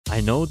I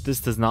know this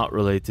does not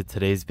relate to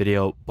today's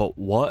video, but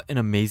what an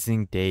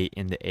amazing day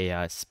in the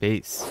AI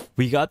space.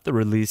 We got the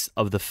release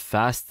of the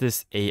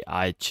fastest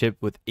AI chip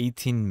with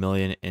 18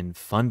 million in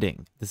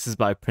funding. This is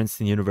by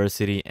Princeton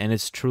University and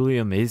it's truly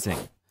amazing.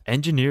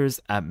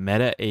 Engineers at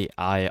Meta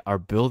AI are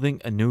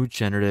building a new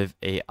generative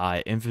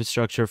AI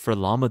infrastructure for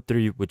Llama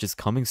 3, which is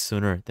coming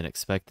sooner than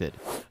expected.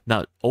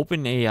 Now,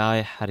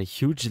 OpenAI had a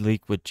huge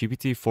leak with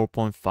GPT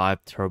 4.5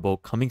 Turbo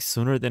coming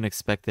sooner than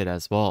expected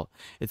as well.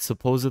 It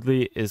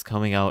supposedly is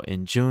coming out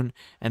in June,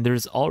 and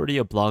there's already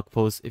a blog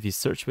post if you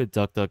search with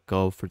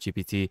DuckDuckGo for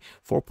GPT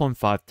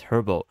 4.5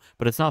 Turbo,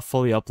 but it's not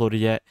fully uploaded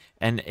yet,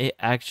 and it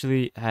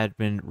actually had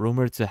been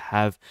rumored to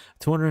have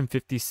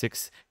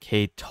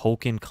 256k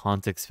token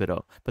context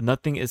video, but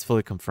nothing is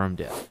fully confirmed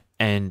yet.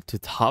 And to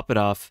top it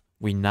off,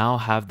 we now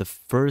have the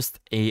first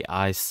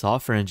AI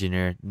software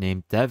engineer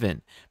named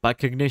Devin by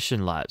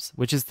Cognition Labs,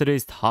 which is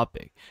today's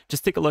topic.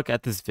 Just take a look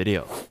at this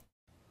video.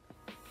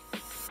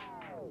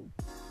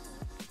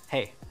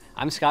 Hey,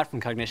 I'm Scott from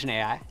Cognition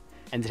AI,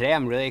 and today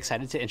I'm really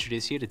excited to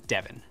introduce you to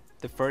Devin,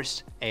 the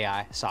first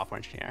AI software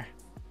engineer.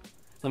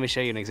 Let me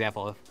show you an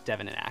example of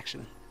Devin in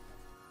action.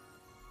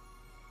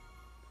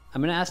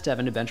 I'm going to ask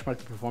Devin to benchmark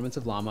the performance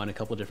of Llama on a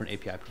couple different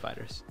API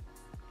providers.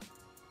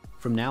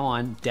 From now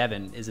on,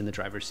 Devin is in the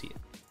driver's seat.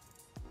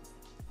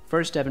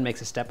 First, Devin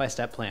makes a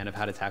step-by-step plan of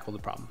how to tackle the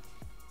problem.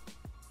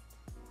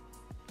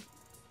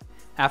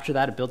 After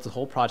that, it builds the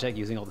whole project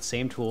using all the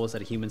same tools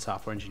that a human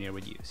software engineer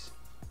would use.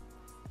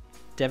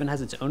 Devin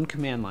has its own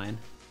command line,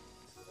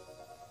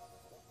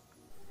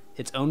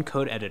 its own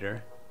code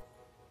editor,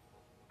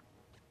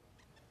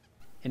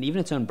 and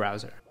even its own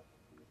browser.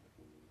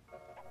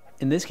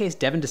 In this case,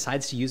 Devin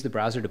decides to use the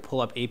browser to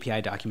pull up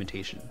API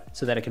documentation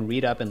so that it can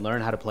read up and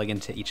learn how to plug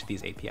into each of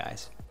these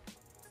APIs.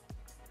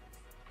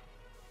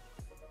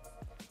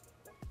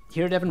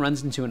 Here, Devin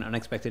runs into an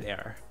unexpected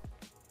error.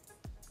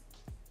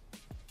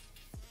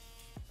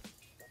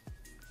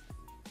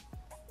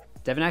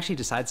 Devin actually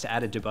decides to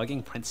add a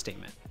debugging print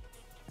statement,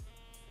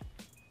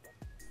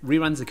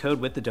 reruns the code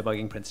with the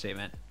debugging print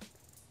statement,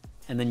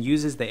 and then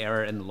uses the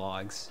error in the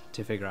logs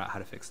to figure out how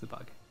to fix the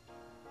bug.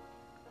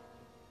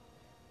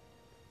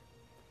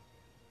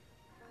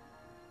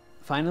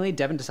 Finally,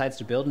 Devin decides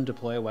to build and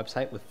deploy a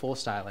website with full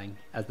styling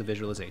as the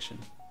visualization.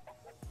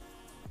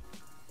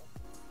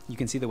 You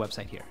can see the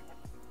website here.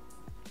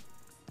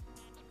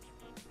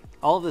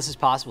 All of this is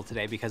possible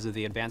today because of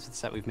the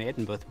advancements that we've made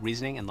in both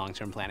reasoning and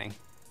long-term planning.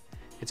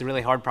 It's a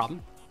really hard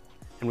problem,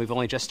 and we've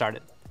only just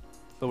started,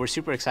 but we're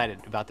super excited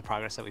about the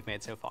progress that we've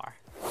made so far.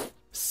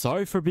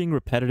 Sorry for being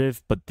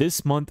repetitive, but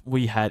this month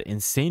we had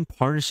insane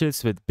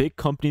partnerships with big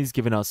companies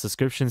giving out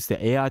subscriptions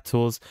to AI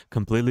tools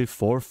completely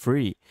for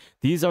free.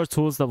 These are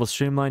tools that will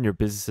streamline your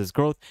business's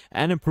growth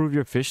and improve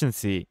your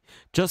efficiency.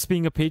 Just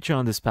being a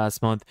Patreon this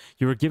past month,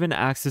 you were given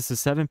access to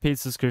 7 paid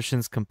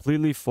subscriptions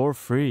completely for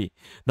free.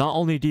 Not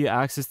only do you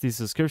access these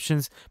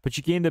subscriptions, but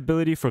you gain the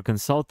ability for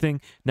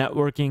consulting,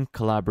 networking,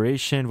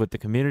 collaboration with the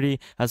community,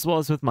 as well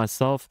as with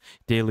myself,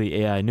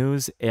 daily AI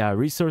news, AI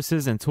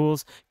resources and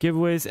tools,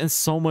 giveaways, and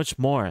so much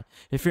more.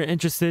 If you're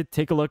interested,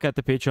 take a look at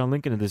the Patreon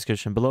link in the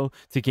description below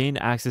to gain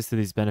access to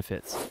these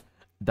benefits.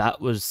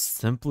 That was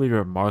simply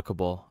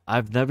remarkable.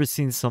 I've never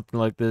seen something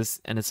like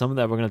this, and it's something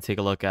that we're going to take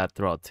a look at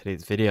throughout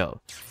today's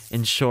video.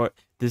 In short,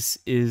 this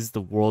is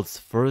the world's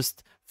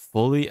first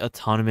fully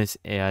autonomous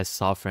AI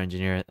software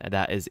engineer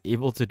that is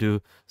able to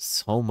do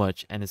so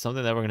much, and it's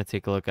something that we're going to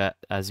take a look at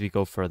as we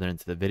go further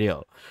into the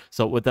video.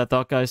 So with that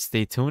thought, guys,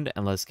 stay tuned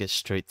and let's get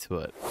straight to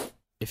it.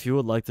 If you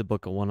would like to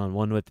book a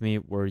one-on-one with me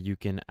where you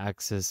can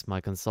access my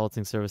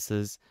consulting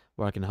services,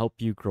 where I can help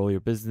you grow your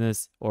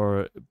business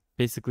or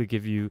basically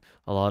give you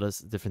a lot of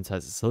different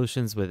types of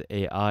solutions with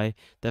AI,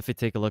 definitely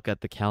take a look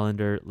at the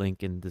calendar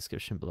link in the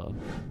description below.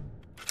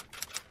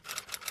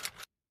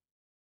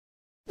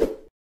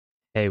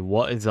 Hey,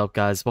 what is up,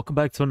 guys? Welcome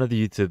back to another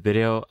YouTube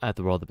video at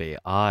the world of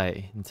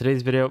AI. In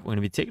today's video, we're going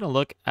to be taking a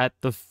look at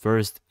the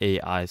first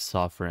AI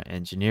software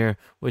engineer,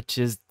 which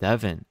is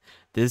Devin.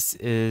 This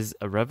is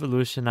a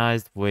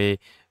revolutionized way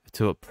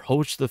to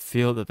approach the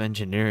field of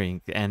engineering,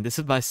 and this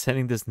is by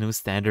setting this new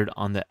standard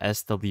on the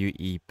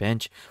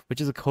SWE-bench, which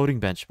is a coding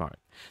benchmark.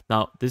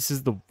 Now, this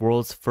is the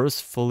world's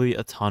first fully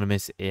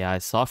autonomous AI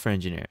software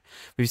engineer.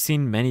 We've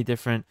seen many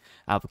different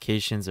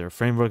applications or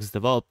frameworks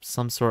develop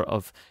some sort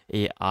of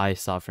AI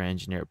software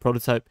engineer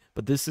prototype,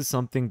 but this is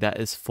something that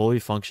is fully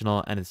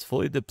functional and is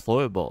fully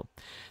deployable.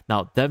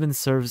 Now, Devin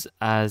serves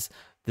as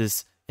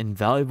this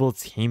invaluable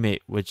teammate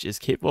which is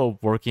capable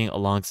of working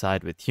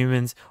alongside with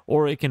humans,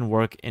 or it can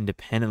work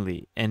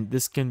independently, and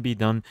this can be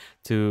done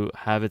to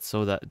have it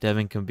so that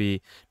Devin can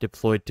be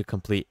deployed to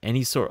complete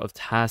any sort of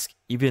task,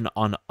 even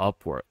on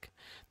Upwork.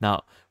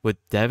 Now,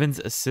 with Devin's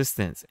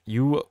assistance,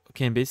 you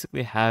can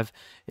basically have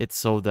it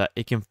so that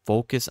it can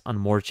focus on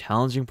more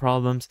challenging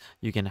problems.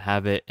 You can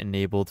have it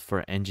enabled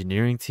for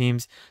engineering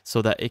teams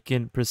so that it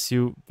can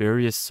pursue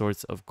various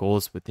sorts of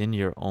goals within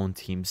your own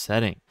team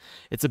setting.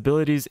 Its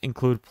abilities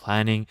include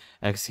planning,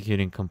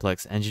 executing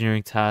complex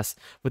engineering tasks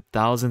with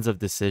thousands of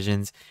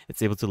decisions.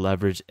 It's able to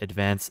leverage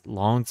advanced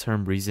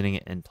long-term reasoning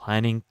and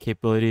planning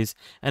capabilities,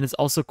 and it's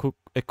also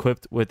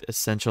equipped with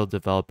essential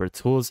developer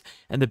tools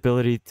and the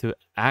ability to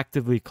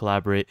actively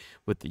collaborate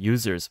with the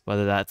users,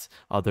 whether that's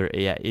other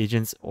AI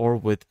agents or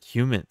with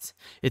humans.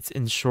 It's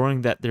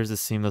ensuring that there's a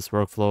seamless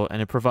workflow,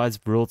 and it provides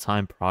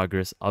real-time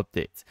progress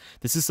updates.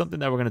 This is something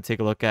that we're going to take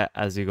a look at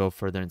as we go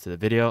further into the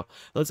video.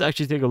 Let's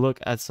actually take a look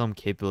at some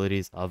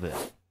capabilities of it.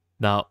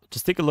 Now,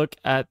 just take a look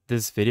at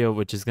this video,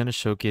 which is going to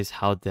showcase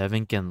how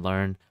Devin can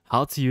learn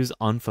how to use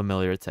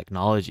unfamiliar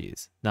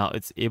technologies. Now,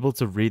 it's able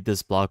to read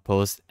this blog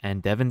post,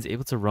 and Devin's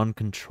able to run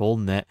control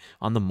net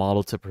on the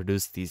model to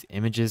produce these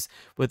images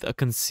with a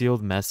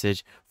concealed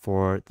message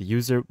for the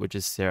user, which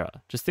is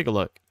Sarah. Just take a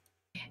look.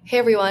 Hey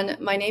everyone,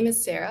 my name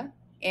is Sarah,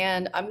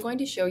 and I'm going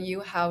to show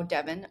you how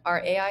Devin,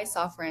 our AI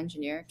software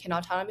engineer, can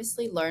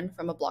autonomously learn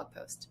from a blog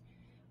post.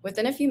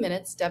 Within a few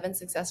minutes, Devin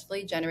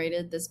successfully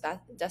generated this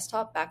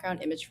desktop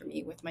background image for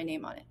me with my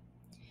name on it.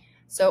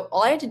 So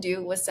all I had to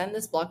do was send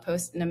this blog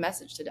post in a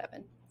message to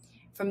Devin.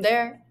 From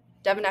there,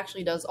 Devin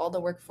actually does all the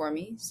work for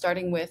me,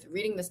 starting with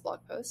reading this blog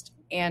post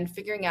and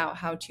figuring out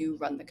how to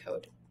run the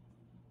code.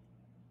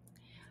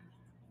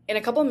 In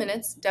a couple of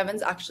minutes,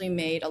 Devin's actually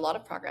made a lot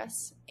of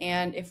progress.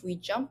 And if we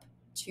jump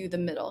to the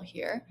middle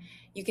here,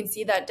 you can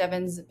see that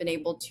Devin's been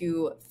able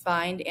to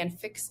find and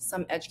fix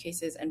some edge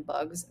cases and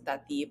bugs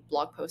that the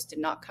blog post did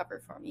not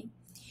cover for me.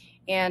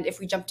 And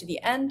if we jump to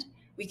the end,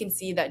 we can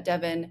see that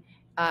Devin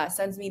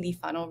sends me the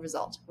final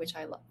result, which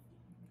I love.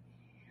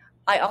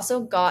 I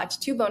also got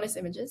 2 bonus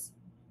images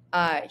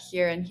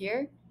here and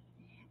here.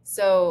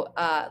 So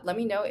let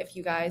me know if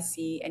you guys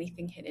see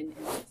anything hidden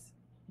in these.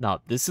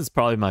 Now, this is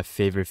probably my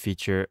favorite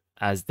feature,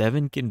 as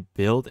Devin can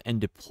build and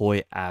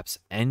deploy apps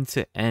end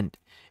to end.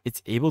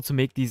 It's able to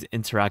make these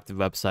interactive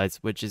websites,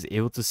 which is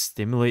able to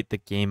stimulate the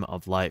game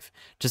of life.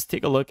 Just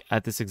take a look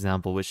at this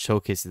example, which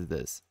showcases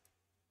this.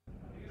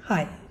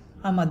 Hi,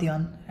 I'm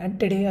Adyan, and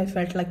today I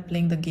felt like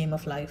playing the game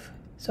of life,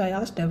 so I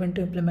asked Devin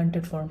to implement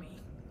it for me.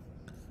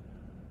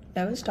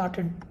 Devin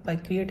started by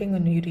creating a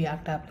new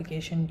React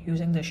application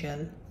using the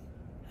shell,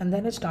 and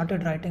then it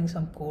started writing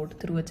some code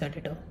through its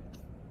editor.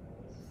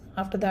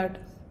 After that,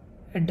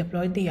 it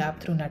deployed the app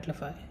through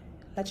Netlify.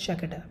 Let's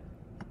check it out.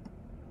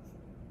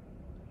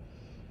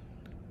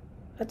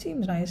 That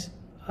seems nice,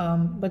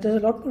 but there's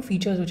a lot more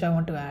features which I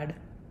want to add.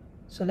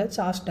 So let's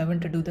ask Devin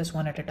to do this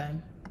one at a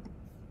time.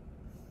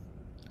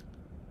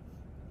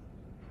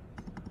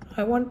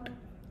 I want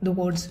the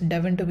words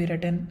Devin to be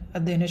written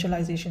at the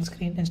initialization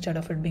screen instead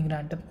of it being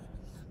random.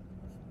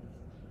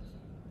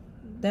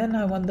 Then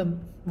I want the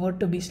word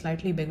to be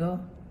slightly bigger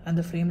and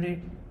the frame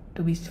rate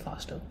to be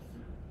faster.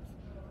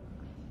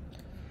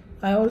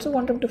 I also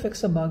want him to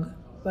fix a bug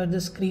where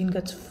the screen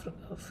gets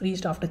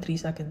freezed after 3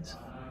 seconds.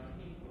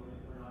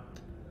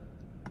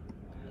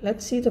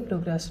 Let's see the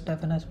progress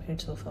Devin has made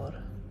so far.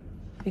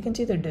 We can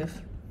see the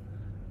diff,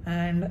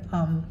 and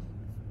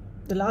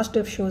the last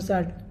diff shows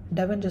that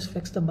Devin just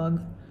fixed the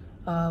bug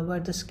where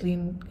the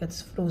screen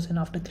gets frozen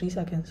after 3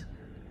 seconds.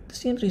 This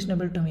seems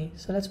reasonable to me,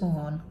 so let's move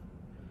on.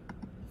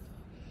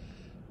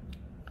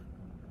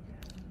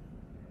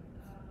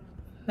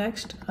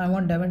 Next, I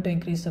want Devin to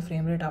increase the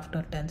frame rate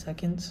after 10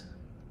 seconds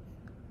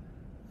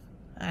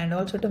and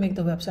also to make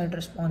the website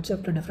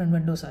responsive to different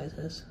window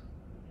sizes.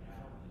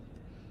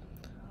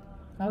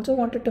 I also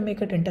wanted to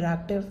make it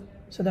interactive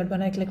so that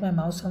when I click my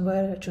mouse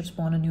somewhere, it should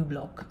spawn a new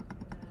block.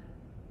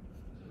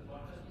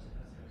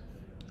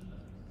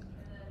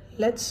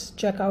 Let's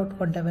check out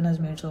what Devin has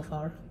made so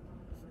far.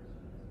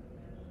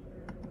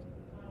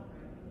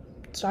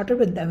 It started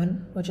with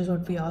Devin, which is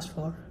what we asked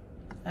for,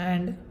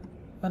 and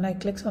when I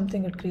click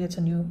something, it creates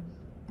a new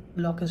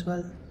block as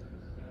well.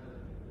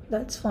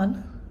 That's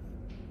fun.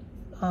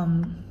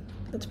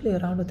 Let's play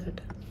around with it.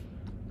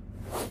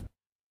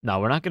 Now,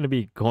 we're not going to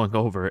be going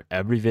over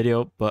every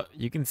video, but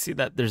you can see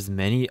that there's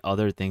many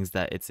other things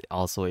that it's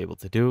also able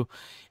to do.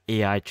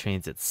 AI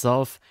trains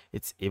itself,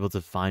 it's able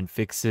to find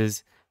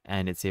fixes,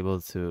 and it's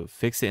able to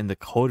fix it in the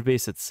code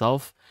base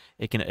itself.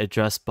 It can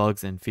address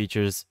bugs and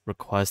features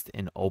requests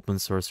in open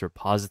source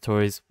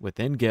repositories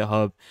within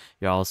GitHub.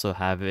 You're also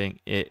having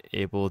it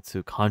able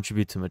to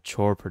contribute to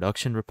mature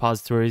production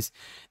repositories.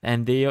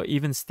 And they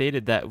even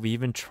stated that we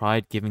even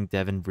tried giving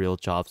Devin real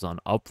jobs on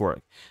Upwork.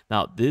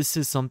 Now, this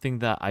is something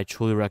that I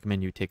truly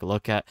recommend you take a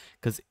look at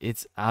because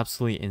it's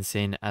absolutely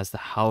insane as to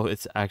how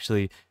it's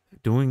actually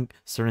doing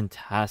certain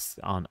tasks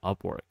on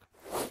Upwork.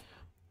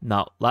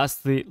 Now,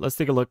 lastly, let's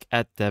take a look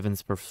at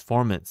Devin's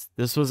performance.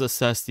 This was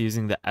assessed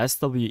using the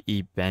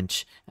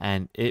SWE-bench,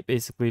 and it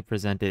basically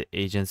presented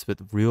agents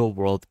with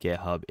real-world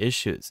GitHub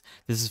issues.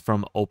 This is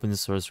from open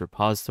source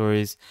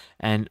repositories,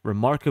 and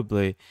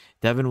remarkably,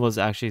 Devin was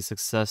actually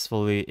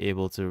successfully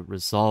able to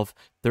resolve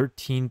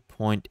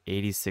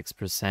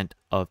 13.86%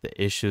 of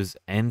the issues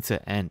end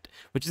to end,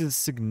 which is a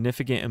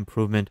significant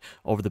improvement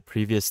over the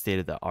previous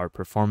state-of-the-art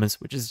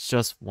performance, which is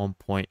just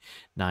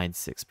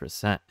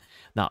 1.96%.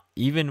 Now,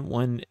 even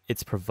when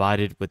it's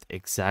provided with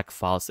exact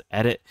files to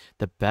edit,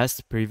 the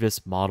best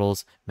previous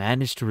models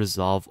managed to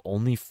resolve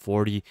only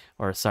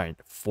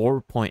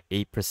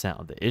 4.8%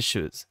 of the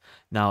issues.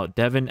 Now,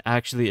 Devin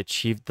actually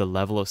achieved the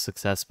level of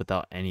success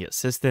without any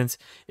assistance.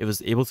 It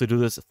was able to do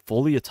this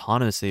fully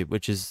autonomously,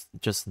 which is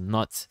just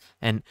nuts.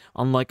 And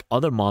unlike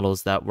other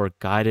models that were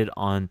guided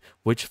on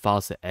which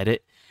files to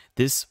edit,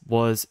 this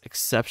was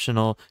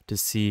exceptional to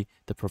see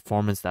the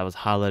performance that was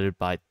highlighted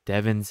by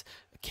Devin's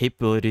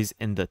capabilities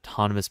in the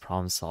autonomous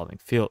problem solving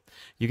field.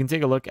 You can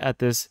take a look at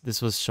this.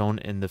 This was shown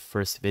in the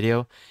first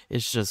video.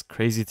 It's just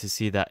crazy to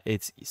see that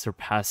it's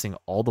surpassing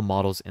all the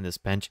models in this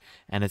bench,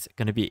 and it's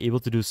going to be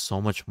able to do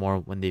so much more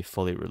when they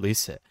fully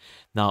release it.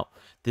 Now,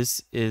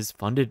 this is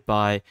funded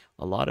by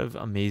a lot of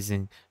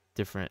amazing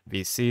different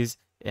VCs.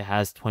 It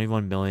has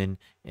 21 million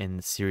in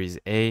Series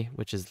A,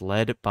 which is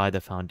led by the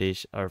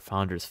foundation or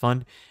Founders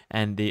Fund,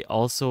 and they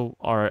also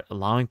are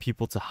allowing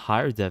people to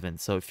hire Devin.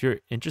 So if you're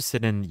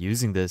interested in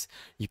using this,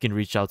 you can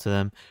reach out to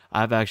them.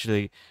 I've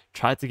actually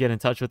tried to get in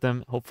touch with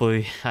them.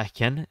 Hopefully I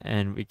can,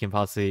 and we can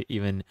possibly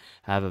even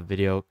have a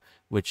video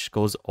which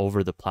goes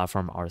over the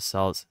platform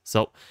ourselves.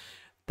 So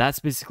that's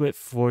basically it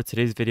for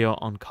today's video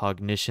on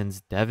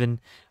Cognition's Devin.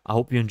 I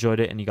hope you enjoyed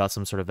it and you got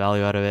some sort of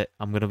value out of it.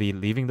 I'm going to be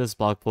leaving this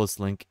blog post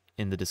link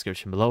in the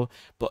description below,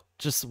 but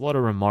just what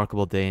a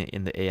remarkable day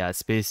in the AI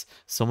space.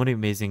 So many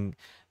amazing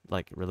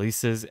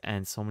releases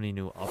and so many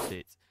new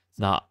updates.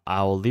 Now,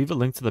 I will leave a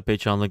link to the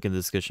Patreon link in the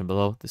description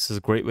below. This is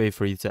a great way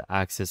for you to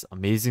access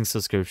amazing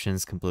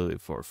subscriptions completely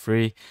for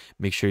free.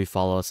 Make sure you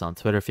follow us on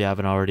Twitter if you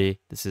haven't already.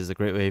 This is a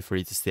great way for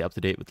you to stay up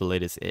to date with the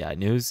latest AI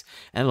news.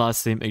 And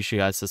lastly, make sure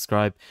you guys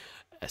subscribe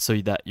so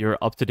that you're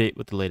up to date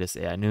with the latest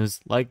AI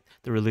news, like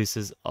the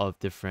releases of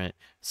different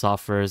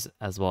softwares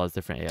as well as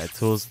different AI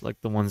tools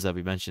like the ones that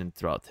we mentioned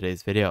throughout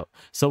today's video.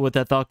 So with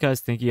that thought, guys,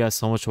 thank you guys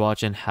so much for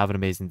watching. Have an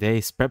amazing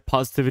day. Spread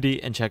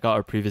positivity and check out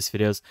our previous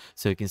videos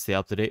so you can stay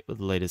up to date with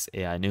the latest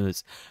AI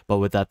news. But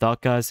with that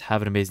thought, guys,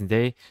 have an amazing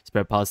day.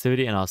 Spread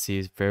positivity, and I'll see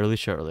you fairly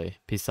shortly.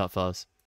 Peace out, fellas.